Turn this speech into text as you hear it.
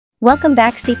Welcome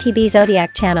back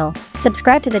CTBzodiac channel.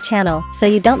 Subscribe to the channel so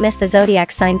you don't miss the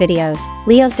zodiac sign videos.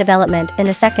 Leo's development in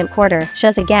the second quarter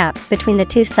shows a gap between the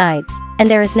two sides, and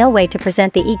there is no way to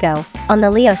present the ego. On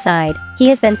the Leo side, he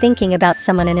has been thinking about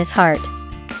someone in his heart.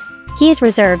 He is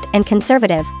reserved and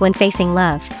conservative when facing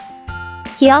love.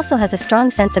 He also has a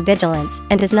strong sense of vigilance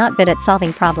and is not good at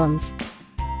solving problems.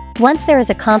 Once there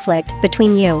is a conflict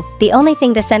between you, the only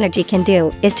thing this energy can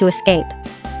do is to escape.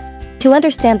 To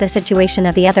understand the situation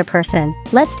of the other person,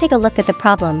 let's take a look at the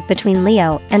problem between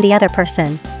Leo and the other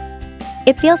person.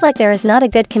 It feels like there is not a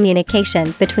good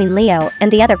communication between Leo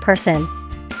and the other person.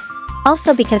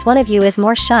 Also because one of you is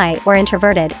more shy or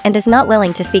introverted and is not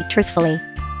willing to speak truthfully.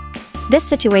 This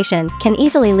situation can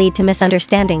easily lead to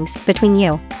misunderstandings between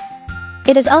you.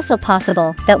 It is also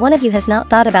possible that one of you has not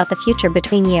thought about the future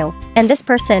between you, and this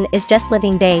person is just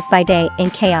living day by day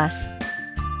in chaos.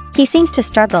 He seems to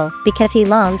struggle because he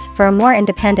longs for a more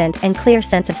independent and clear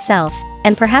sense of self,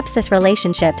 and perhaps this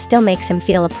relationship still makes him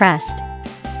feel oppressed.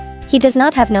 He does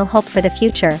not have no hope for the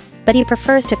future, but he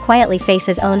prefers to quietly face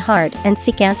his own heart and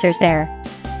seek answers there.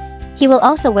 He will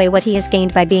also weigh what he has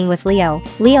gained by being with Leo.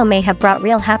 Leo may have brought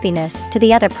real happiness to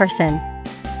the other person.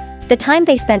 The time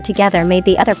they spent together made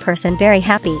the other person very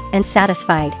happy and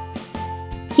satisfied.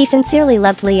 He sincerely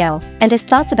loved Leo, and his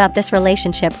thoughts about this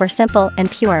relationship were simple and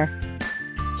pure.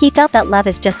 He felt that love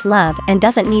is just love and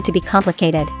doesn't need to be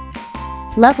complicated.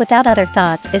 Love without other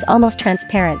thoughts is almost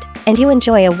transparent, and you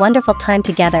enjoy a wonderful time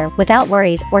together without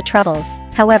worries or troubles.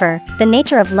 However, the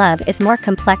nature of love is more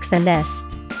complex than this.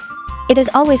 It is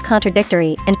always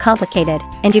contradictory and complicated,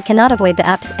 and you cannot avoid the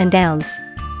ups and downs.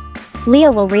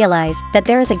 Leo will realize that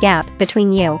there is a gap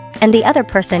between you, and the other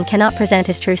person cannot present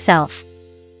his true self.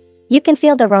 You can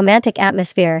feel the romantic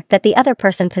atmosphere that the other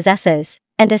person possesses,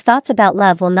 and his thoughts about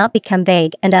love will not become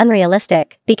vague and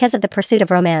unrealistic because of the pursuit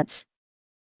of romance.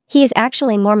 He is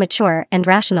actually more mature and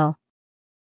rational.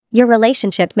 Your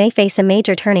relationship may face a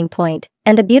major turning point,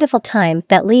 and the beautiful time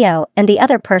that Leo and the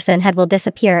other person had will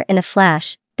disappear in a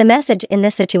flash. The message in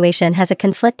this situation has a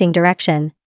conflicting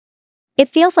direction. It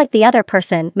feels like the other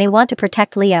person may want to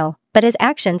protect Leo, but his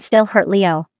actions still hurt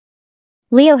Leo.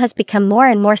 Leo has become more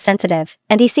and more sensitive,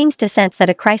 and he seems to sense that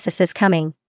a crisis is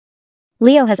coming.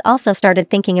 Leo has also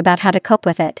started thinking about how to cope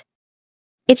with it.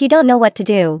 If you don't know what to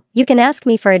do, you can ask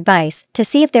me for advice to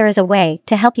see if there is a way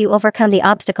to help you overcome the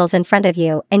obstacles in front of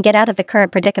you and get out of the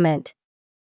current predicament.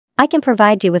 I can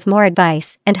provide you with more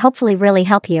advice and hopefully really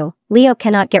help you. Leo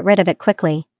cannot get rid of it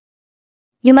quickly.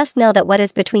 You must know that what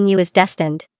is between you is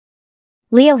destined.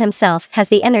 Leo himself has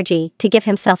the energy to give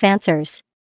himself answers.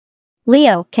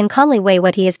 Leo can calmly weigh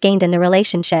what he has gained in the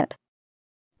relationship.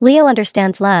 Leo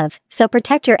understands love, so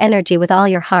protect your energy with all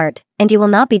your heart, and you will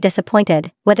not be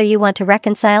disappointed, whether you want to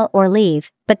reconcile or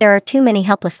leave, but there are too many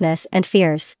helplessness and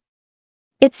fears.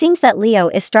 It seems that Leo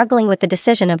is struggling with the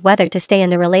decision of whether to stay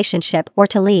in the relationship or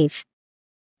to leave.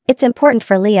 It's important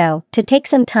for Leo to take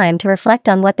some time to reflect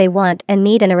on what they want and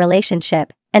need in a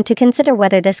relationship, and to consider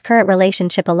whether this current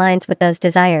relationship aligns with those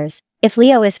desires. If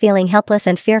Leo is feeling helpless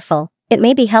and fearful, it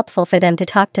may be helpful for them to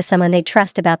talk to someone they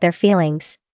trust about their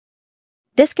feelings.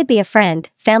 This could be a friend,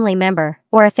 family member,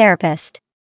 or a therapist.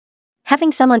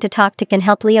 Having someone to talk to can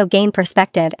help Leo gain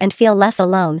perspective and feel less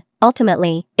alone.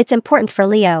 Ultimately, it's important for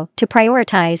Leo to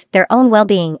prioritize their own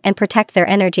well-being and protect their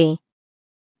energy.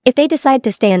 If they decide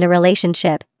to stay in the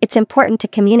relationship, it's important to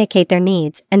communicate their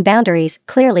needs and boundaries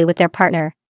clearly with their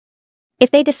partner.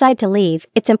 If they decide to leave,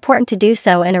 it's important to do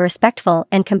so in a respectful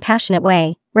and compassionate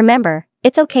way. Remember,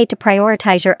 it's okay to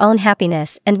prioritize your own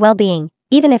happiness and well-being,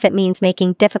 even if it means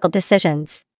making difficult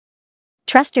decisions.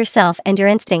 Trust yourself and your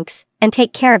instincts, and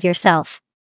take care of yourself.